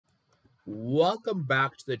Welcome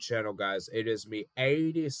back to the channel, guys. It is me,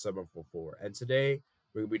 8744, and today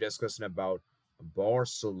we're going to be discussing about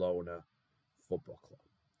Barcelona Football Club.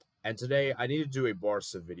 And today I need to do a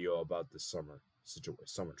Barca video about the summer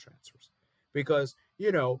transfers, because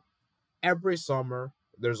every summer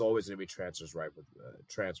there's always going to be transfers, right?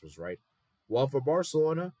 Transfers, right? Well, for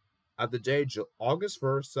Barcelona, at the day August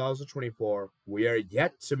 1st, 2024, we are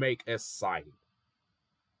yet to make a signing.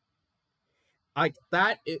 Like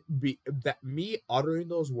that, me uttering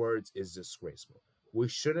those words is disgraceful. We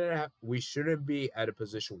shouldn't be at a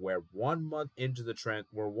position where 1 month into the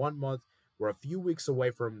we're a few weeks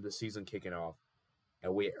away from the season kicking off,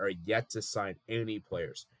 and we are yet to sign any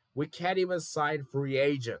players. We can't even sign free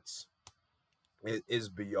agents. It is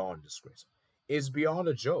beyond disgraceful. It's beyond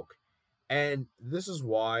a joke. And this is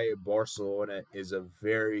why Barcelona is a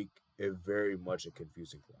very much a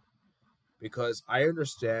confusing club. Because I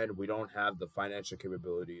understand we don't have the financial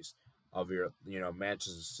capabilities of your,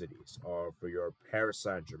 Manchester Cities, or for your Paris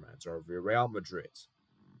Saint-Germains, or for your Real Madrids.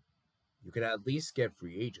 You can at least get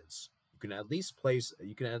free agents. You can at least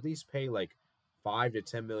pay like 5 to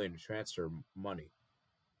 10 million transfer money.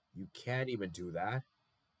 You can't even do that.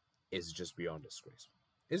 It's just beyond disgraceful.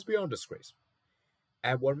 It's beyond disgraceful.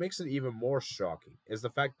 And what makes it even more shocking is the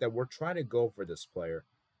fact that we're trying to go for this player,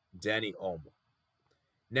 Dani Olmo.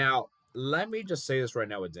 Now, let me just say this right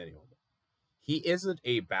now with Dani Olmo. He isn't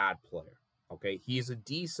a bad player, okay? He's a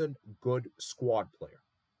decent, good squad player.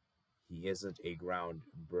 He isn't a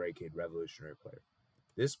ground-breaking, revolutionary player.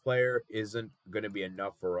 This player isn't going to be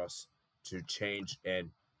enough for us to change and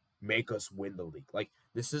make us win the league. Like,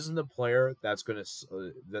 this isn't the player that's going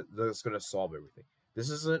to solve everything.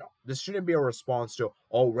 This shouldn't be a response to,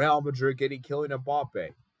 Real Madrid killing Mbappe.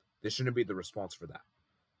 This shouldn't be the response for that.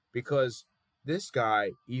 Because this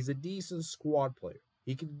guy, he's a decent squad player.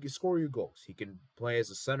 He can score you goals. He can play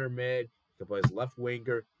as a center mid. He can play as a left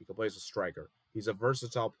winger. He can play as a striker. He's a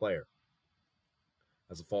versatile player.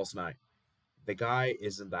 As a false nine. The guy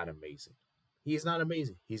isn't that amazing. He's not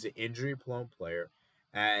amazing. He's an injury-prone player.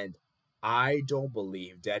 And I don't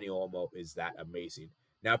believe Dani Olmo is that amazing.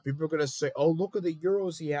 Now, people are going to say, look at the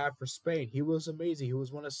Euros he had for Spain. He was amazing. He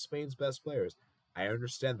was one of Spain's best players. I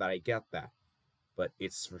understand that. I get that. But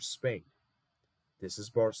it's for Spain. This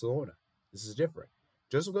is Barcelona. This is different.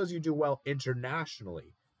 Just because you do well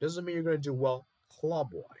internationally doesn't mean you're going to do well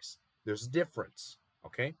club-wise. There's a difference,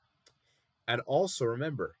 okay? And also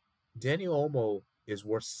remember, Dani Olmo is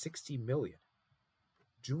worth 60 million.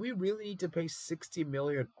 Do we really need to pay 60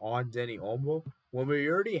 million on Dani Olmo when we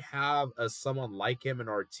already have someone like him in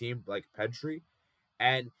our team, like Pedri?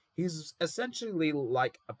 And he's essentially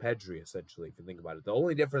like a Pedri, essentially, if you think about it. The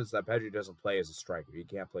only difference is that Pedri doesn't play as a striker. He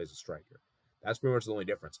can't play as a striker. That's pretty much the only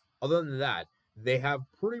difference. Other than that, they have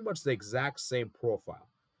pretty much the exact same profile.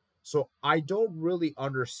 So I don't really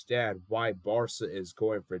understand why Barca is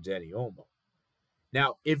going for Dani Olmo.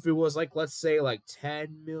 Now, if it was like, let's say like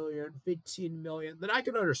 10 million, 15 million, then I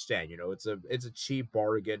can understand, it's a cheap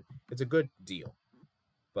bargain. It's a good deal.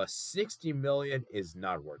 But 60 million is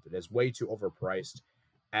not worth it. It's way too overpriced.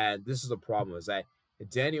 And this is the problem, is that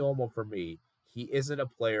Dani Olmo, for me, he isn't a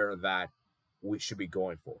player that we should be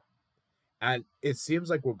going for. And it seems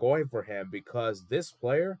like we're going for him because this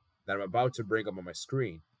player that I'm about to bring up on my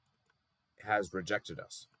screen has rejected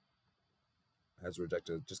us.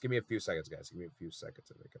 Just give me a few seconds, guys. Give me a few seconds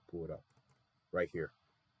if I can pull it up. Right here.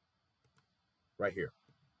 Right here.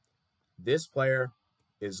 This player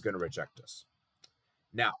is going to reject us.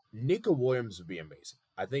 Now, Nico Williams would be amazing.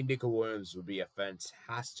 I think Nico Williams would be a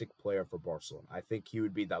fantastic player for Barcelona. I think he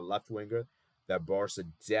would be that left winger that Barca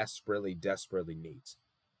desperately needs.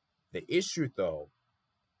 The issue, though,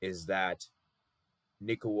 is that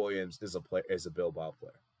Nico Williams is a Bilbao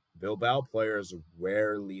player. Bilbao players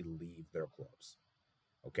rarely leave their clubs,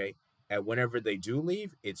 okay? And whenever they do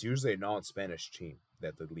leave, it's usually a non-Spanish team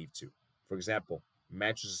that they leave to. For example,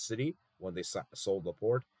 Manchester City, when they sold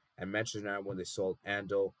Laporte, and Manchester United when they sold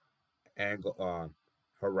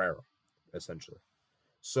Herrera, essentially.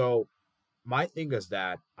 So my thing is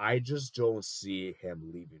that I just don't see him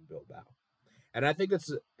leaving Bilbao. And I think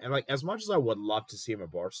as much as I would love to see him at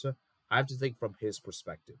Barca, I have to think from his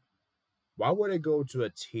perspective. Why would I go to a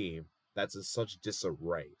team that's in such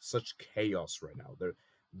disarray, such chaos right now?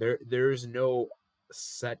 There's no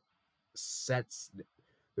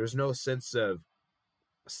there's no sense of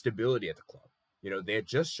stability at the club. They had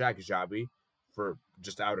just Shaq Jabi for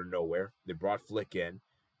just out of nowhere. They brought Flick in,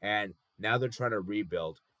 and now they're trying to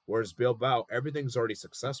rebuild. Whereas Bilbao, everything's already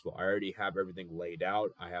successful. I already have everything laid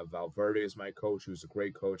out. I have Valverde as my coach, who's a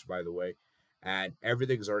great coach, by the way. And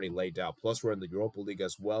everything's already laid out. Plus, we're in the Europa League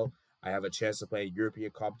as well. I have a chance to play a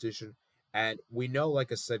European competition. And we know,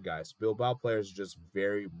 like I said, guys, Bilbao players are just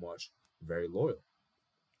very loyal,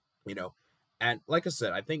 you know. And like I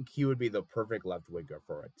said, I think he would be the perfect left winger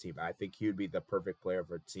for a team. I think he would be the perfect player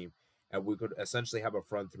for a team. And we could essentially have a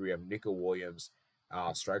front three of Nico Williams,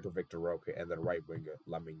 striker Victor Roque, and then right winger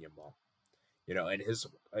Lamine Yamal. And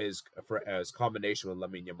his combination with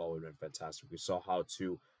Lamine Yamal would have been fantastic. We saw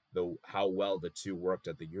how well the two worked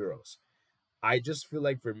at the Euros. I just feel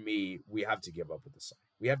like for me, we have to give up with the side.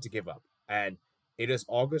 We have to give up, and it is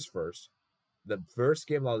August 1st. The first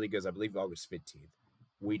game of La Liga is, I believe, August 15th.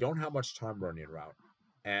 We don't have much time running around,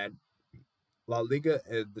 and La Liga,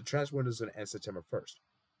 the transfer window is going to end September 1st.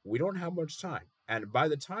 We don't have much time, and by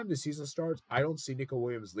the time the season starts, I don't see Nico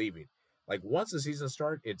Williams leaving. Like once the season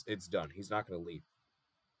starts, it's done. He's not going to leave.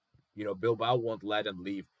 Bilbao won't let him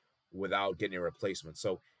leave without getting a replacement.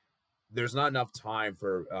 So there's not enough time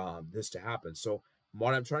for this to happen. So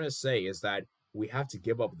what I'm trying to say is that we have to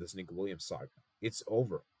give up this Nico Williams saga. It's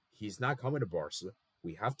over. He's not coming to Barca.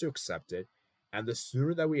 We have to accept it. And the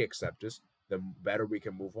sooner that we accept this, the better we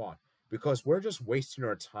can move on. Because we're just wasting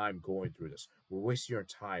our time going through this. We're wasting our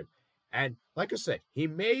time. And like I said, he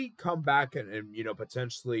may come back and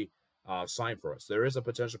potentially sign for us. There is a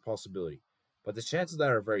potential possibility. But the chances of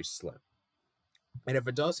that are very slim. And if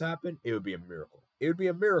it does happen, it would be a miracle. It would be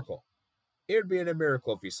a miracle. It would be a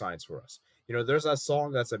miracle if he signs for us. There's that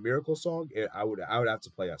song that's a miracle song. I would have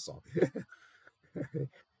to play that song.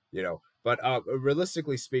 But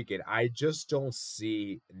realistically speaking, I just don't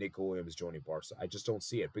see Nico Williams joining Barca. I just don't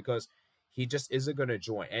see it because he just isn't going to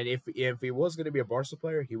join. And if he was going to be a Barca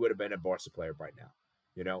player, he would have been a Barca player right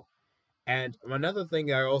now. And another thing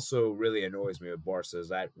that also really annoys me with Barca is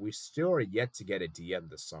that we still are yet to get a DM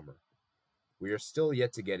this summer. We are still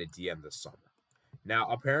yet to get a DM this summer. Now,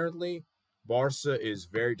 apparently, Barca is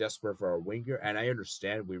very desperate for a winger, and I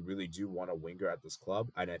understand we really do want a winger at this club,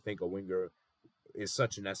 and I think a winger is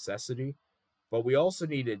such a necessity, but we also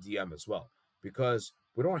need a DM as well, because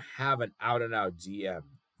we don't have an out-and-out DM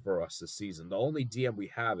for us this season. The only DM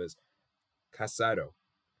we have is Casado,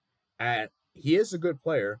 and he is a good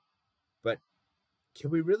player, but can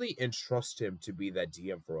we really entrust him to be that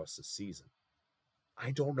DM for us this season? I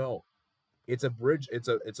don't know. It's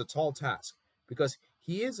a tall task, because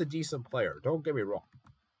he is a decent player, don't get me wrong.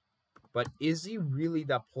 But is he really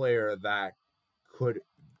that player that could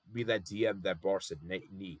be that DM that Barca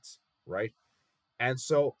needs, right? And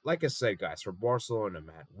so, like I said, guys, for Barcelona,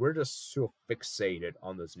 man, we're just so fixated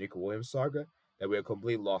on this Nico Williams saga that we have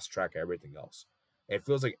completely lost track of everything else. It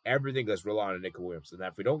feels like everything is relying on Nico Williams. And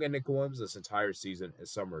if we don't get Nico Williams, this entire season,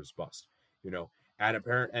 summer is bust,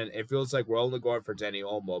 And it feels like we're only going for Dani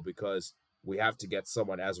Olmo because we have to get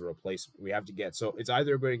someone as a replacement. So it's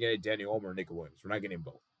either going to get Dani Olmo or Nico Williams. We're not getting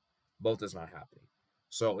both. Both is not happening.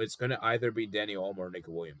 So it's going to either be Dani Olmo or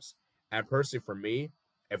Nico Williams. And personally, for me,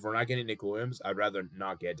 if we're not getting Nico Williams, I'd rather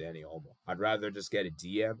not get Dani Olmo. I'd rather just get a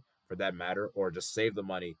DM for that matter, or just save the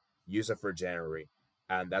money, use it for January,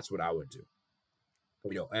 and that's what I would do.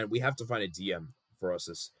 And we have to find a DM for us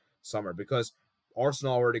this summer because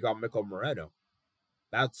Arsenal already got Mikel Moreno.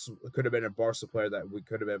 Could have been a Barca player we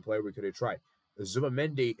could have tried.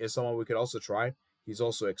 Zubamendi is someone we could also try. He's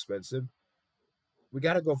also expensive. We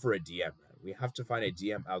got to go for a DM, man. We have to find a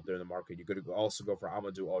DM out there in the market. You could also go for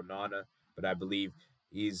Amadou Onana, but I believe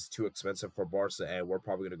he's too expensive for Barca, and we're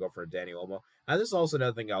probably going to go for Dani Olmo. And this is also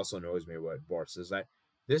another thing that also annoys me with Barca is that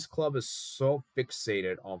this club is so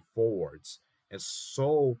fixated on forwards and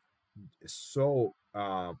so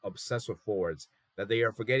obsessed with forwards that they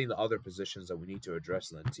are forgetting the other positions that we need to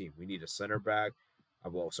address in the team. We need a center back.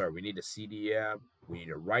 We need a CDM. We need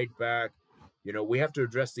a right back. We have to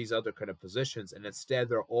address these other kind of positions, and instead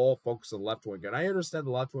they're all focused on left winger. And I understand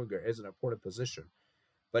the left winger is an important position,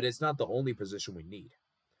 but it's not the only position we need.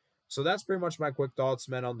 So that's pretty much my quick thoughts,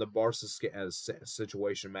 man, on the Barca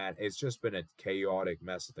situation, man. It's just been a chaotic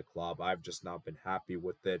mess at the club. I've just not been happy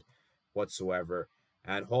with it whatsoever.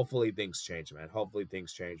 And hopefully things change, man. Hopefully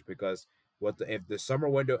things change because if the summer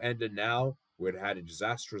window ended now, we'd had a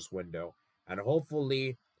disastrous window. And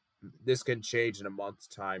hopefully this can change in a month's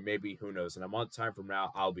time. Maybe, who knows, in a month's time from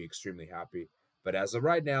now, I'll be extremely happy. But as of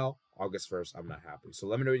right now, August 1st, I'm not happy. So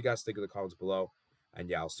let me know what you guys think in the comments below. And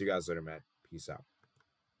yeah, I'll see you guys later, man. Peace out.